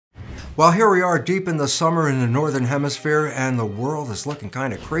Well, here we are deep in the summer in the Northern Hemisphere, and the world is looking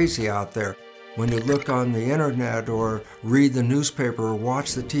kind of crazy out there. When you look on the internet or read the newspaper or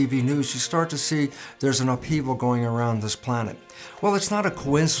watch the TV news, you start to see there's an upheaval going around this planet. Well, it's not a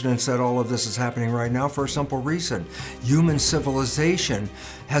coincidence that all of this is happening right now for a simple reason. Human civilization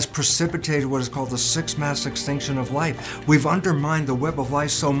has precipitated what is called the sixth mass extinction of life. We've undermined the web of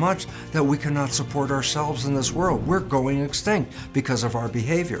life so much that we cannot support ourselves in this world. We're going extinct because of our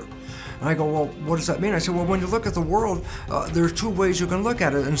behavior. And I go, well, what does that mean? I said, well, when you look at the world, there are two ways you can look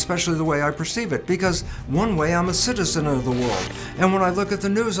at it, and especially the way I perceive it. Because one way, I'm a citizen of the world. And when I look at the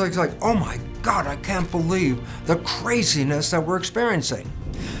news, it's like, oh my God, I can't believe the craziness that we're experiencing.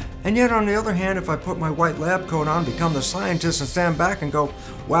 And yet, on the other hand, if I put my white lab coat on, become the scientist, and stand back and go,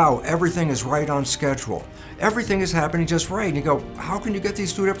 wow, everything is right on schedule. Everything is happening just right. And you go, how can you get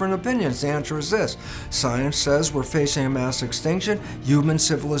these two different opinions? The answer is this. Science says we're facing a mass extinction. Human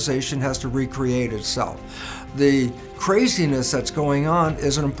civilization has to recreate itself. The craziness that's going on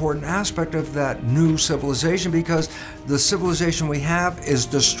is an important aspect of that new civilization, because the civilization we have is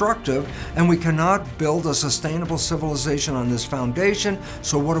destructive and we cannot build a sustainable civilization on this foundation.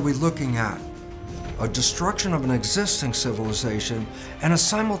 So what are we looking at? A destruction of an existing civilization and a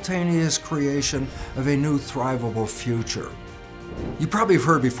simultaneous creation of a new thrivable future. You probably have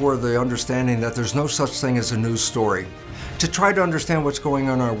heard before the understanding that there's no such thing as a news story. To try to understand what's going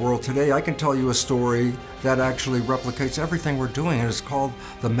on in our world today, I can tell you a story that actually replicates everything we're doing, and it's called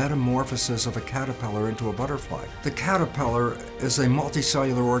the metamorphosis of a caterpillar into a butterfly. The caterpillar is a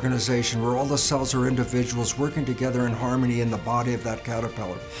multicellular organization where all the cells are individuals working together in harmony in the body of that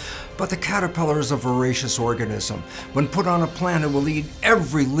caterpillar. But the caterpillar is a voracious organism. When put on a plant, it will eat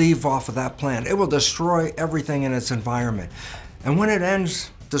every leaf off of that plant. It will destroy everything in its environment. And when it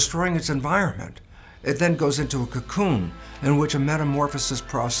ends destroying its environment, it then goes into a cocoon in which a metamorphosis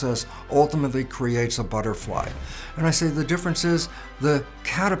process ultimately creates a butterfly. And I say the difference is the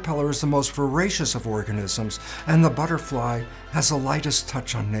caterpillar is the most voracious of organisms, and the butterfly has the lightest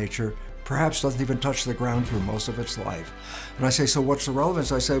touch on nature, perhaps doesn't even touch the ground through most of its life. And I say, so what's the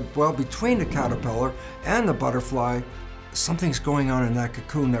relevance? I say, well, between the caterpillar and the butterfly, something's going on in that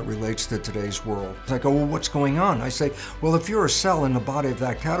cocoon that relates to today's world. I go, well, what's going on? I say, well, if you're a cell in the body of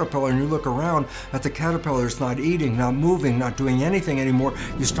that caterpillar and you look around at the caterpillar, it's not eating, not moving, not doing anything anymore,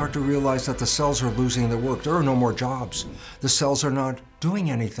 you start to realize that the cells are losing their work. There are no more jobs. The cells are not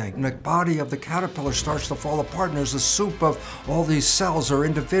doing anything. And the body of the caterpillar starts to fall apart, and there's a soup of all these cells or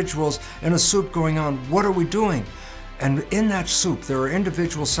individuals in a soup going on. What are we doing? And in that soup, there are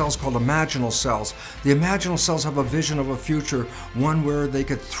individual cells called imaginal cells. The imaginal cells have a vision of a future, one where they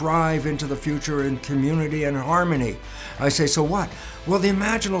could thrive into the future in community and harmony. I say, so what? Well, the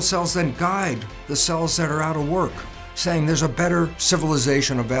imaginal cells then guide the cells that are out of work, saying there's a better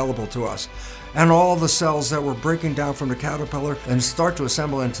civilization available to us. And all the cells that were breaking down from the caterpillar and start to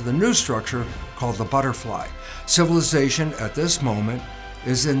assemble into the new structure called the butterfly. Civilization at this moment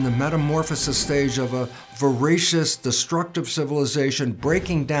is in the metamorphosis stage of a voracious, destructive civilization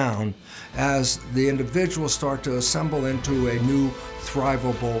breaking down as the individuals start to assemble into a new,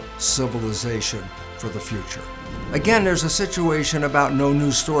 thrivable civilization for the future. Again, there's a situation about no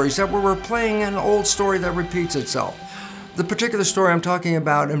news stories that we're replaying an old story that repeats itself. The particular story I'm talking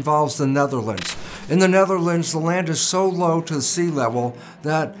about involves the Netherlands. In the Netherlands, the land is so low to the sea level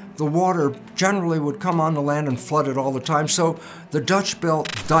that the water generally would come on the land and flood it all the time. So the Dutch built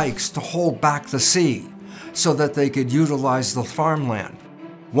dikes to hold back the sea so that they could utilize the farmland.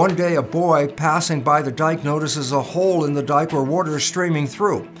 One day, a boy passing by the dike notices a hole in the dike where water is streaming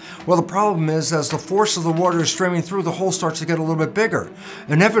through. Well, the problem is, as the force of the water is streaming through, the hole starts to get a little bit bigger.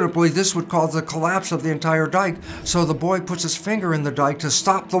 Inevitably, this would cause the collapse of the entire dike, so the boy puts his finger in the dike to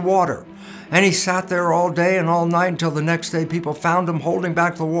stop the water. And he sat there all day and all night until the next day people found him holding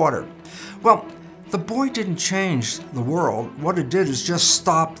back the water. Well, the boy didn't change the world. What it did is just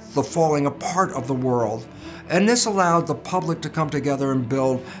stop the falling apart of the world. And this allowed the public to come together and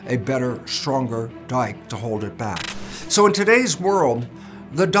build a better, stronger dike to hold it back. So in today's world,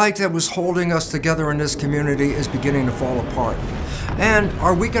 the dike that was holding us together in this community is beginning to fall apart. And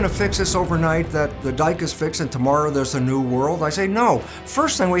are we going to fix this overnight, that the dike is fixed and tomorrow there's a new world? I say no.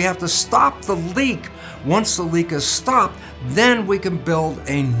 First thing, we have to stop the leak. Once the leak is stopped, then we can build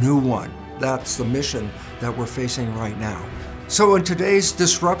a new one. That's the mission that we're facing right now. So in today's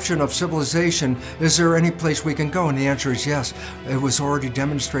disruption of civilization, is there any place we can go? And the answer is yes. It was already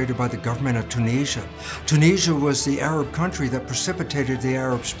demonstrated by the government of Tunisia. Tunisia was the Arab country that precipitated the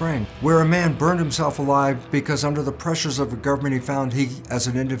Arab Spring, where a man burned himself alive because under the pressures of a government he found he, as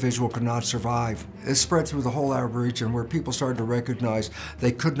an individual, could not survive. It spread through the whole Arab region where people started to recognize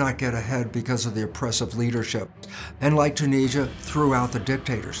they could not get ahead because of the oppressive leadership. And like Tunisia, threw out the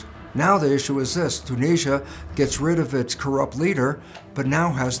dictators. Now the issue is this: Tunisia gets rid of its corrupt leader, but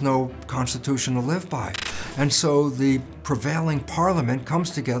now has no constitution to live by. And so the prevailing parliament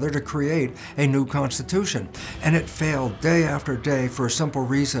comes together to create a new constitution. And it failed day after day for a simple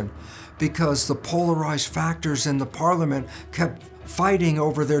reason: because the polarized factors in the parliament kept fighting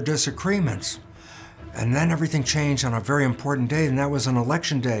over their disagreements. And then everything changed on a very important day, and that was an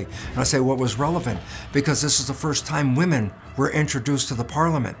election day. And I say, what was relevant? Because this is the first time women were introduced to the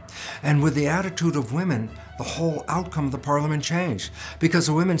parliament. And with the attitude of women, the whole outcome of the parliament changed. Because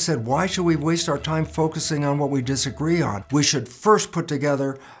the women said, why should we waste our time focusing on what we disagree on? We should first put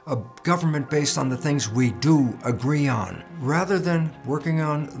together a government based on the things we do agree on. Rather than working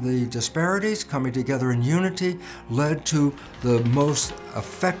on the disparities, coming together in unity led to the most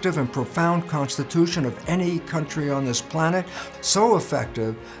effective and profound constitution of any country on this planet. So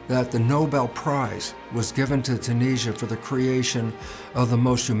effective that the Nobel Prize was given to Tunisia for the creation of the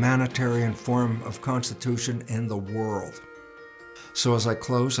most humanitarian form of constitution in the world. So as I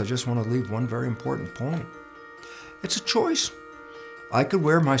close, I just want to leave one very important point. It's a choice. I could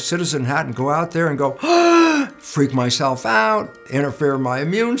wear my citizen hat and go out there and go, freak myself out, interfere in my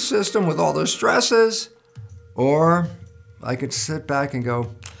immune system with all the stresses. Or I could sit back and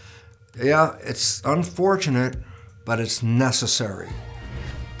go, yeah, it's unfortunate, but it's necessary.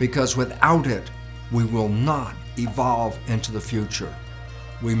 Because without it, we will not evolve into the future.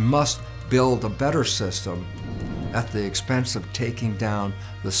 We must build a better system at the expense of taking down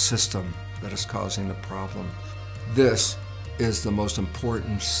the system that is causing the problem. This is the most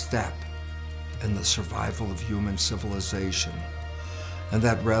important step in the survival of human civilization. And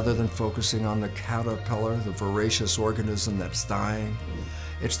that rather than focusing on the caterpillar, the voracious organism that's dying,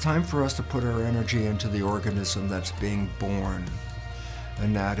 it's time for us to put our energy into the organism that's being born.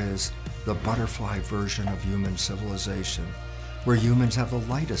 And that is the butterfly version of human civilization, where humans have the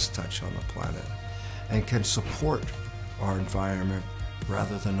lightest touch on the planet and can support our environment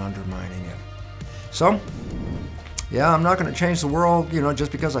rather than undermining it. So, yeah, I'm not going to change the world,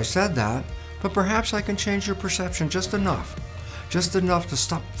 just because I said that, but perhaps I can change your perception just enough to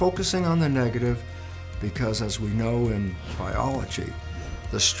stop focusing on the negative, because as we know in biology,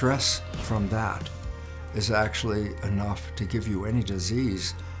 the stress from that is actually enough to give you any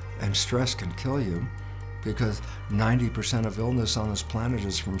disease, and stress can kill you because 90% of illness on this planet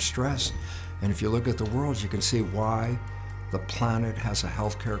is from stress. And if you look at the world, you can see why the planet has a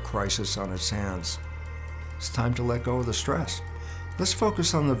healthcare crisis on its hands. It's time to let go of the stress. Let's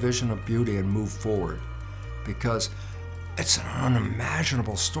focus on the vision of beauty and move forward, because it's an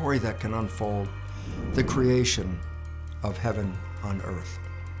unimaginable story that can unfold, the creation of heaven on earth.